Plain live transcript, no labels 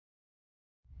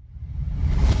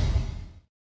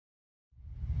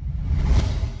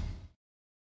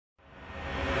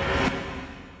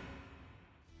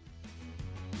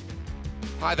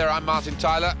Hi there, I'm Martin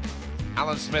Tyler.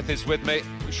 Alan Smith is with me.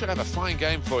 We should have a fine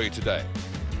game for you today.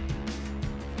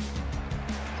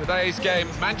 Today's game,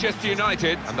 Manchester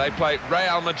United, and they play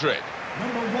Real Madrid.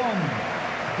 Number 1,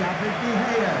 David De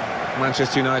Gea.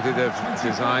 Manchester United have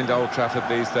designed Old Trafford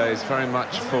these days very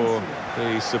much for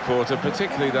the supporter,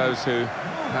 particularly those who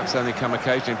perhaps only come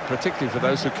occasionally, particularly for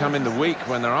those who come in the week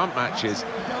when there aren't matches.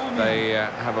 They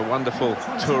have a wonderful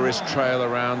tourist trail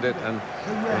around it, and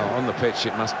on the pitch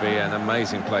it must be an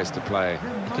amazing place to play.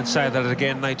 You can say that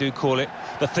again, they do call it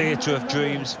the theatre of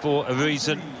dreams for a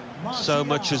reason. So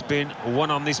much has been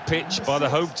won on this pitch by the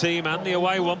home team and the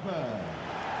away one.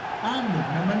 And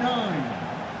number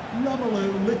 9,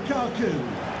 Romelu Lukaku.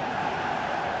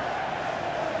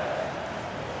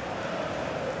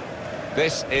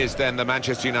 This is then the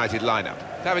Manchester United lineup.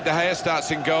 David De Gea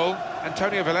starts in goal.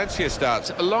 Antonio Valencia starts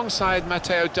alongside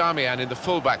Matteo Darmian in the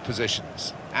full-back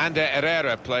positions. Ander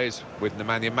Herrera plays with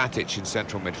Nemanja Matic in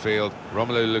central midfield.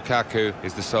 Romelu Lukaku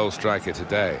is the sole striker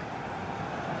today.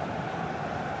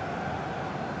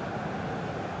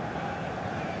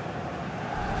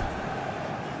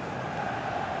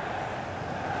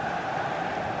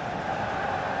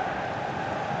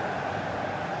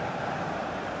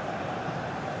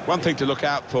 One thing to look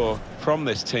out for from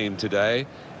this team today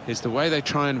is the way they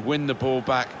try and win the ball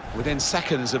back within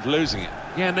seconds of losing it.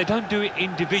 Yeah, and they don't do it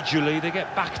individually. They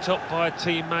get backed up by a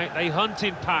teammate. They hunt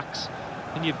in packs,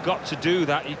 and you've got to do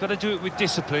that. You've got to do it with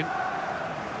discipline.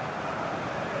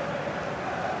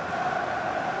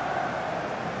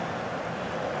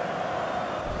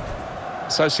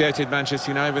 Associated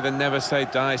Manchester United with a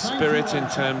never-say-die spirit in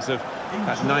terms of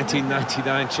that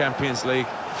 1999 Champions League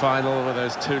final with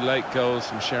those 2 late goals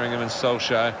from Sheringham and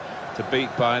Solskjaer to beat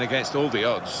Bayern against all the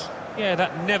odds. Yeah,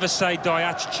 that never-say-die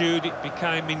attitude, it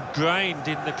became ingrained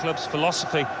in the club's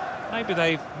philosophy. Maybe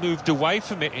they've moved away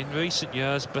from it in recent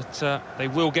years, but they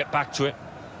will get back to it.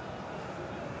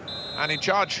 And in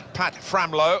charge, Pat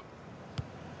Framlow.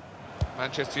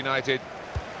 Manchester United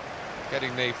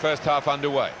getting the first half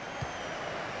underway.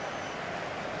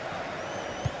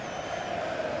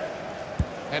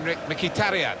 Henrik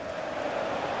Mkhitaryan.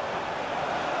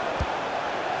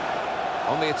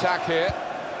 On the attack here.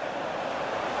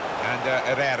 And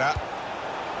Herrera.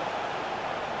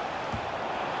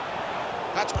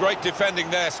 That's great defending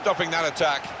there, stopping that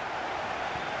attack.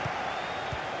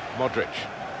 Modric.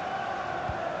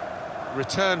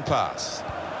 Return pass.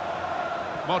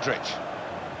 Modric.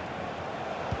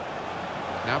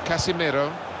 Now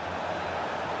Casemiro.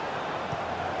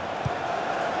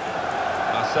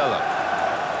 Marcelo.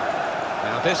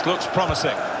 Now this looks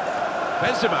promising.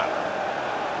 Benzema.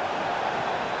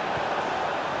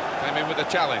 Came in with a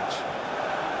challenge.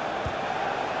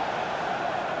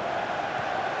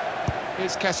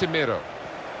 Here's Casemiro.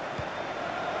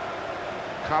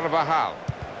 Carvajal.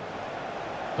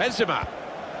 Benzema.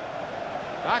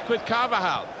 Back with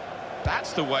Carvajal.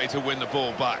 That's the way to win the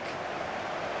ball back.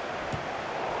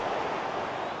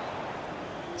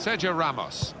 Sergio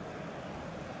Ramos.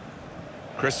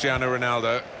 Cristiano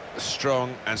Ronaldo.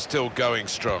 Strong and still going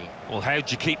strong. Well, how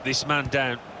do you keep this man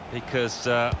down? Because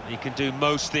he can do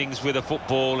most things with a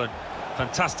football, and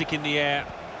fantastic in the air,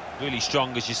 really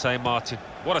strong, as you say, Martin.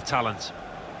 What a talent.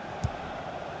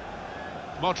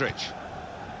 Modric.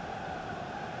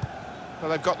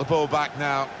 Well, they've got the ball back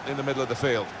now in the middle of the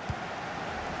field.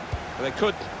 They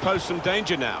could pose some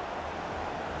danger now.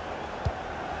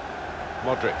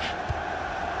 Modric.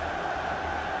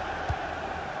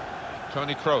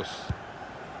 Toni Kroos.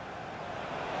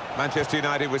 Manchester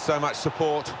United with so much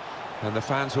support, and the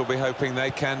fans will be hoping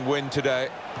they can win today.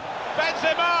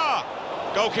 Benzema!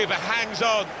 Goalkeeper hangs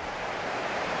on.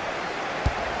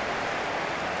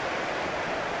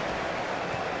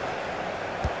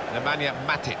 Nemanja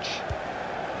Matic.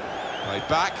 Played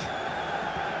back.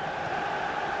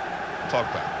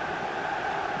 Pogba.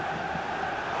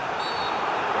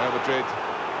 Real Madrid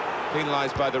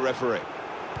penalised by the referee.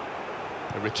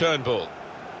 A return ball.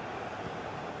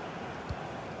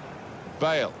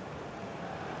 Bale.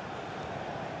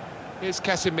 Here's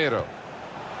Casemiro.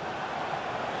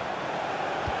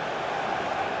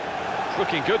 It's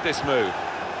looking good, this move.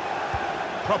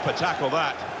 Proper tackle,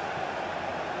 that.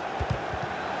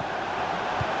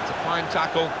 It's a fine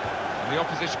tackle, and the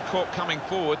opposition caught coming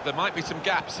forward. There might be some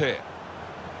gaps here.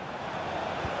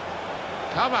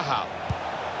 Carvajal.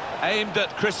 Aimed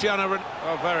at Cristiano Ronaldo.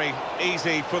 Oh, very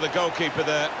easy for the goalkeeper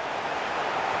there.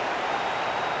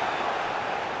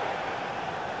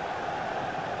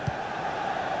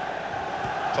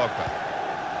 Pogba.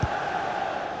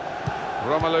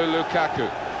 Romelu Lukaku.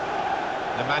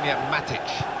 Nemanja Matic.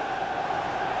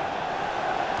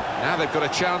 Now they've got a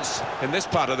chance in this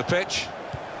part of the pitch.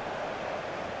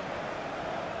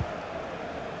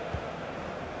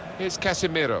 Here's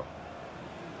Casemiro.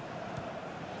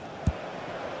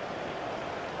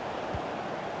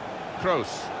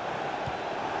 Kroos.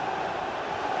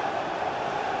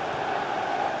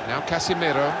 Now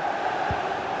Casemiro.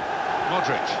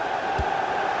 Modric.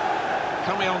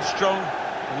 Coming on strong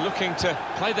and looking to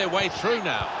play their way through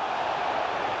now.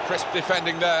 Crisp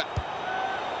defending there.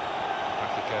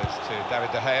 Back it goes to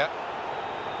David De Gea.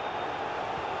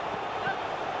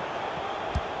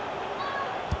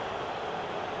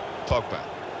 Pogba.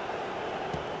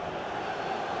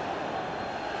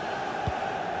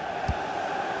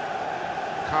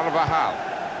 Carvajal.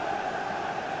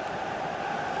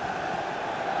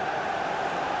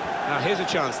 Now here's a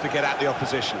chance to get at the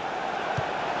opposition.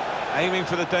 Aiming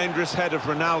for the dangerous head of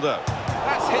Ronaldo.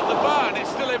 That's hit the bar and it's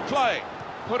still in play.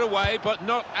 Put away, but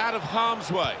not out of harm's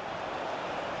way.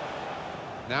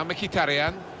 Now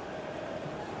Mkhitaryan.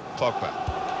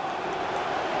 Pogba.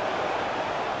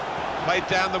 Played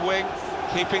down the wing,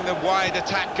 keeping the wide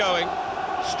attack going.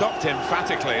 Stopped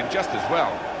emphatically and just as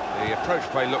well. The approach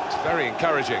play looked very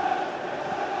encouraging.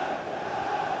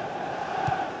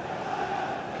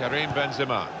 Karim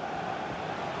Benzema.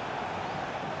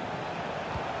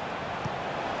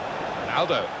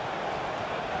 Ronaldo.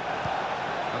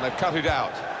 And they've cut it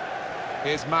out.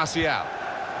 Here's Martial.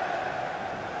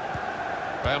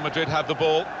 Real Madrid have the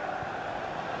ball.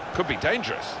 Could be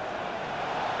dangerous.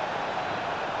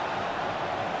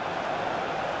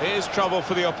 Here's trouble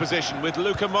for the opposition with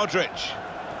Luka Modric.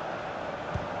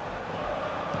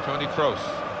 Toni Kroos.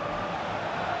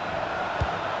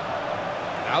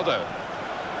 Ronaldo.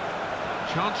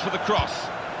 Chance for the cross.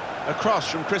 A cross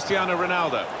from Cristiano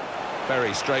Ronaldo.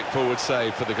 Very straightforward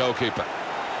save for the goalkeeper.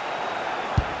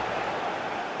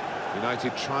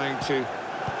 United trying to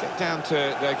get down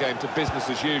to their game, to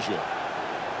business as usual.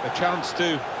 A chance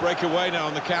to break away now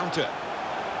on the counter.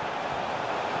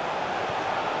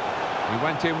 He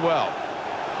went in well.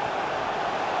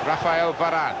 Rafael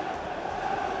Varane.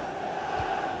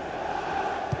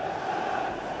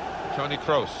 Toni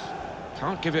Kroos.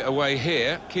 Can't give it away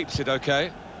here, keeps it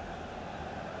okay.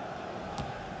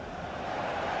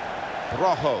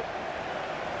 Rojo.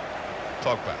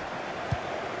 Pogba.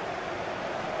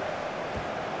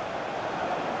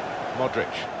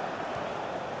 Modric.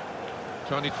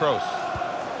 Toni Kroos.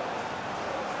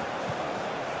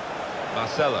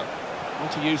 Marcelo.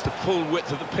 Want to use the full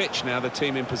width of the pitch now, the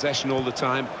team in possession all the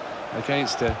time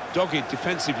against a dogged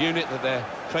defensive unit that they're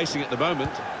facing at the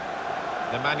moment.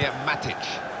 Nemanja Matic.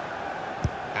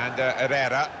 And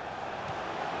Herrera.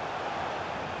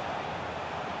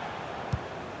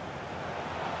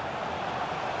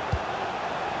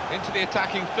 Into the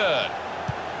attacking third.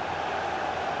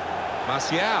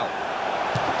 Martial.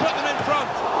 Put them in front.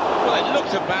 Well, it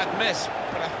looked a bad miss,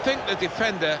 but I think the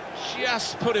defender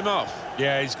just put him off.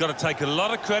 Yeah, he's got to take a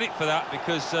lot of credit for that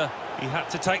because he had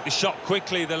to take the shot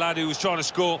quickly, the lad who was trying to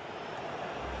score.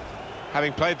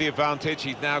 Having played the advantage,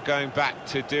 he's now going back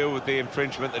to deal with the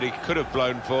infringement that he could have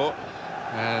blown for,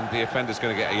 and the offender's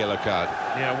going to get a yellow card.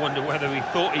 Yeah, I wonder whether he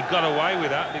thought he got away with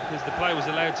that because the play was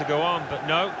allowed to go on, but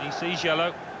no, he sees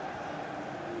yellow.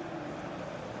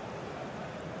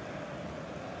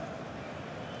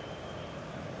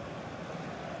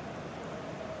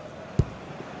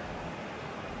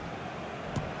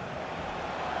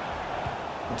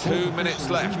 Two minutes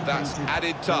left, that's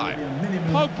added time.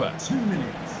 Pogba. 2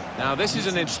 minutes. Now this is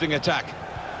an interesting attack.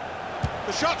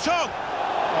 The shot's on!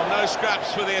 Well, no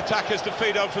scraps for the attackers to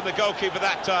feed on from the goalkeeper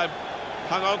that time.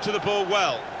 Hung on to the ball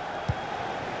well.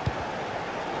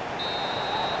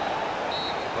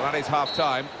 Well, that is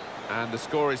half-time, and the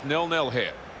score is 0-0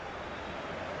 here.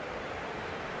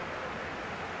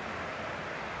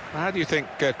 How do you think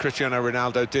Cristiano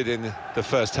Ronaldo did in the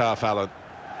first half, Alan?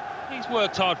 He's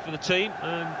worked hard for the team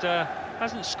and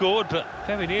hasn't scored, but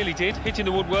very nearly did, hitting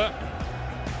the woodwork.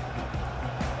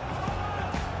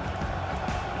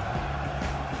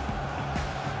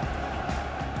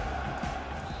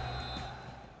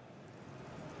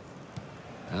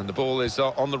 And the ball is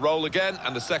on the roll again,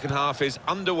 and the second half is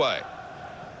underway.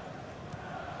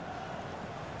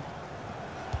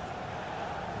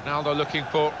 Ronaldo looking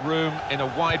for room in a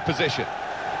wide position.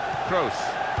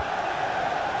 Kroos.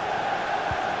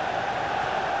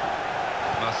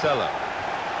 Marcelo.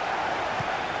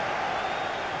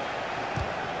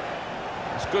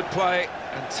 It's good play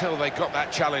until they got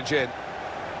that challenge in.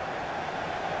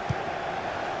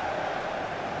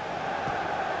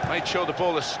 Made sure the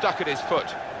ball is stuck at his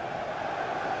foot.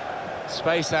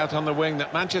 Space out on the wing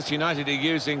that Manchester United are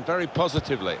using very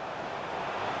positively.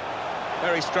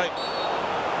 Very straight.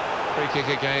 Free kick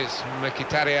against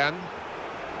Mkhitaryan.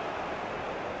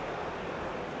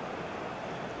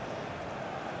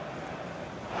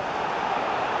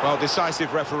 Well,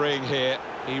 decisive refereeing here.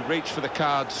 He reached for the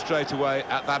card straight away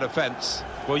at that offence.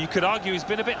 Well, you could argue he's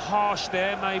been a bit harsh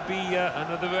there. Maybe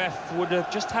another ref would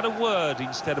have just had a word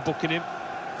instead of booking him.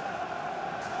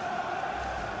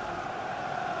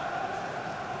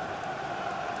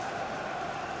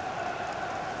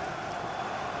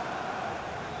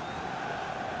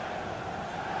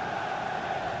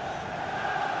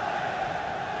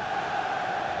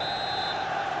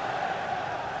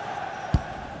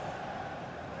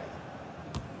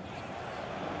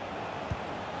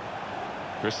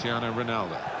 Cristiano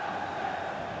Ronaldo.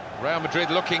 Real Madrid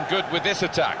looking good with this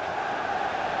attack.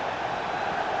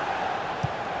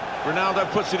 Ronaldo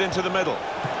puts it into the middle.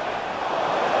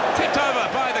 Tipped over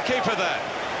by the keeper there.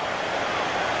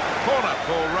 Corner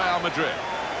for Real Madrid.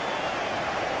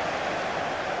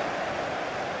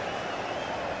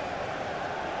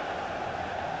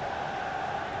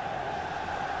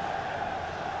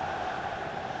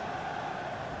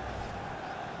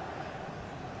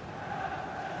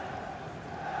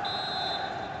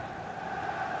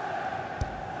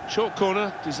 Short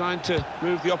corner, designed to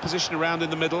move the opposition around in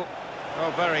the middle.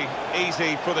 Oh, very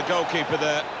easy for the goalkeeper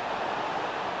there.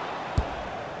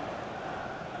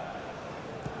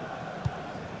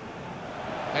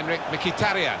 Henrik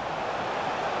Mkhitaryan.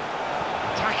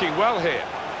 Attacking well here.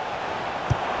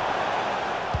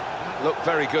 That looked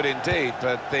very good indeed,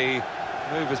 but the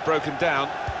move has broken down.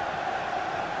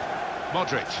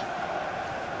 Modric.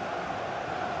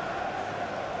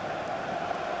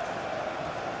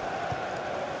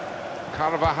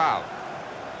 Carvajal.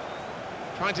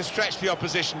 Trying to stretch the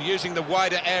opposition, using the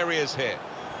wider areas here.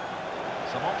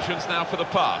 Some options now for the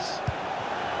pass.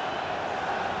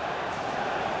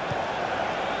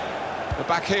 The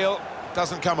back heel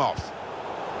doesn't come off.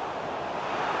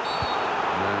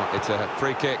 Now it's a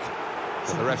free kick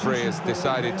that the referee has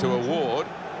decided to award.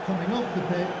 Coming off the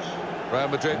pitch. Real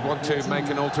Madrid want to make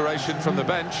an alteration from the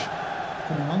bench.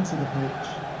 Coming onto the pitch,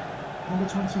 number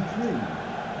 23,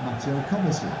 Mateo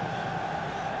Kovacic.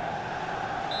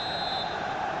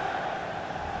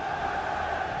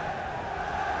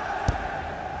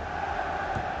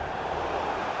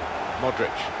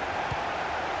 Modric.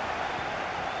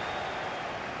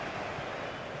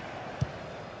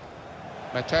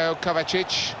 Mateo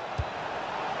Kovacic.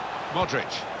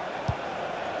 Modric.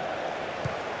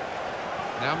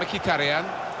 Now Mkhitaryan.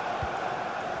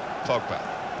 Pogba.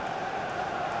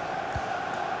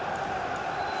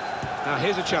 Now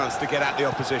here's a chance to get at the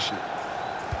opposition.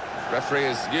 Referee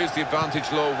has used the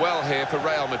advantage law well here for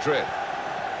Real Madrid.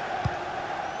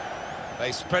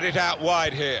 They spread it out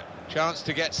wide here. Chance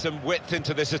to get some width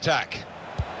into this attack.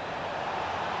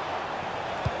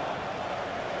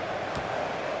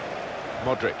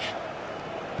 Modric.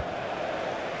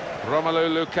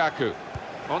 Romelu Lukaku.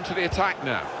 Onto the attack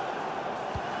now.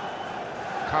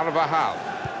 Carvajal.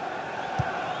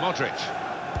 Modric.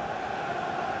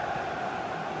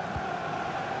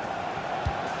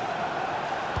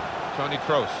 Toni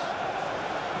Kroos.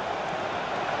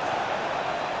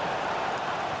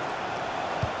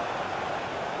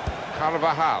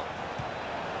 Carvajal.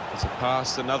 It's a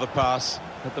pass, another pass.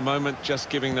 At the moment, just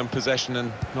giving them possession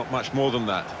and not much more than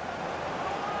that.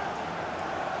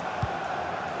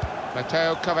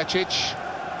 Mateo Kovacic.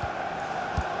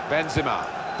 Benzema.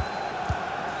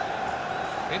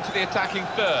 Into the attacking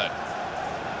third.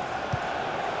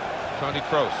 Toni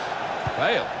Kroos.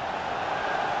 Bale.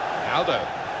 Aldo.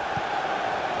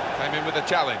 Came in with a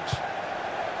challenge.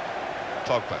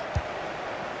 Pogba.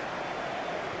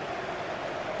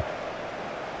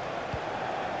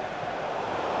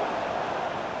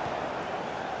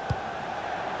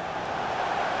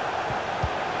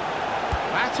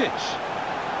 Matic.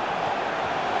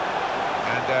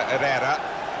 And Herrera.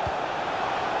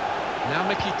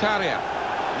 Now Mkhitaryan.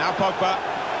 Now Pogba.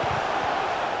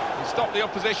 He stopped the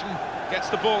opposition, gets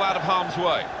the ball out of harm's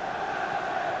way.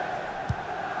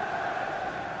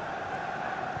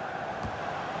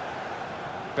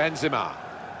 Benzema.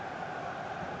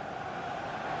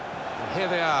 And here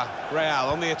they are,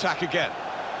 Real on the attack again.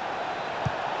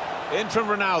 In from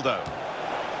Ronaldo.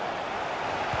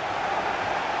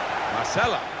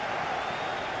 Marcelo.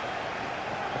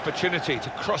 Opportunity to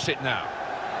cross it now.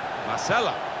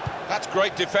 Marcelo. That's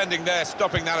great defending there,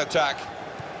 stopping that attack.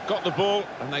 Got the ball,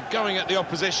 and they're going at the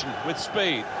opposition with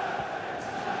speed.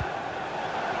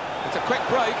 It's a quick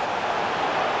break.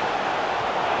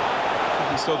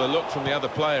 He saw the look from the other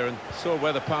player and saw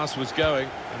where the pass was going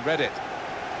and read it.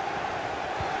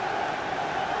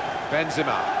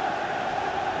 Benzema.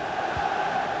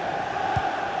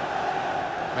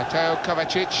 Mateo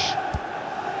Kovacic.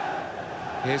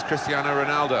 Here's Cristiano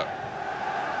Ronaldo.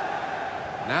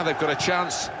 Now they've got a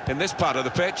chance in this part of the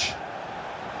pitch.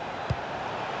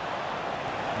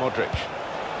 Modric.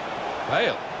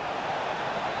 Bale.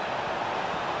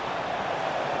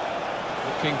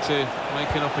 Looking to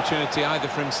make an opportunity either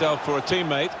for himself or a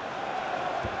teammate.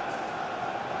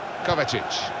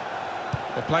 Kovacic.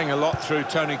 They're playing a lot through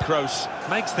Toni Kroos.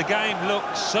 Makes the game look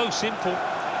so simple.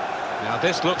 Now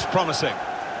this looks promising.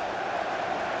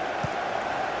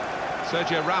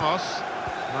 Sergio Ramos.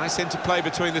 Nice interplay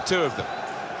between the two of them.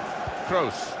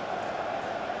 Kroos.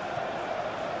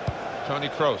 Toni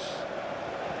Kroos.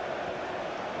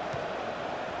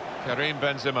 Karim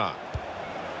Benzema.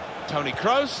 Toni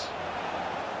Kroos.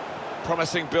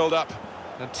 Promising build-up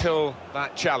until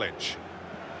that challenge.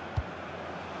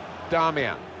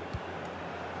 Darmian.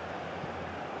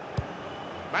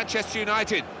 Manchester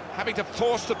United having to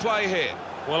force the play here.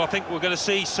 Well, I think we're going to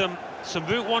see some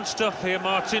Route 1 stuff here,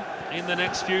 Martin, in the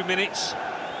next few minutes.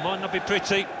 Might not be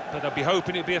pretty, but I'll be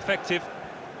hoping it'll be effective.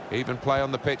 Even play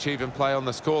on the pitch, even play on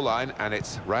the scoreline, and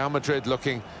it's Real Madrid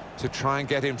looking to try and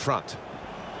get in front.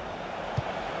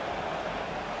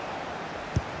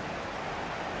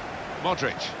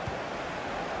 Modric.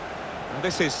 And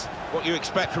this is what you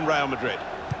expect from Real Madrid.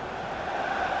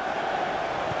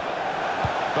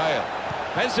 Bale.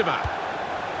 Benzema.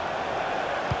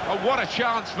 Oh, what a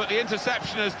chance, but the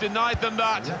interception has denied them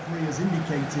that. The referee has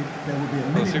indicated there will be a The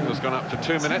minimum signal's gone up for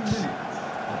 2 minutes.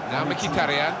 Now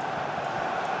Mkhitaryan.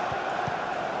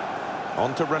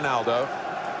 On to Ronaldo.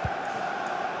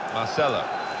 Marcelo.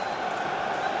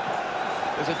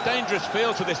 There's a dangerous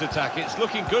feel to this attack. It's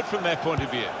looking good from their point of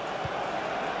view.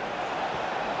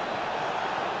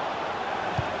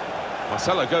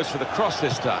 Marcelo goes for the cross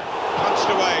this time. Punched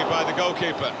away by the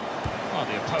goalkeeper. Oh,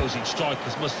 the opposing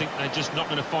strikers must think they're just not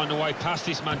going to find a way past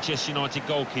this Manchester United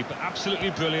goalkeeper. Absolutely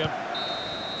brilliant.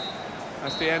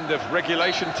 That's the end of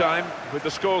regulation time with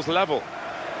the scores level.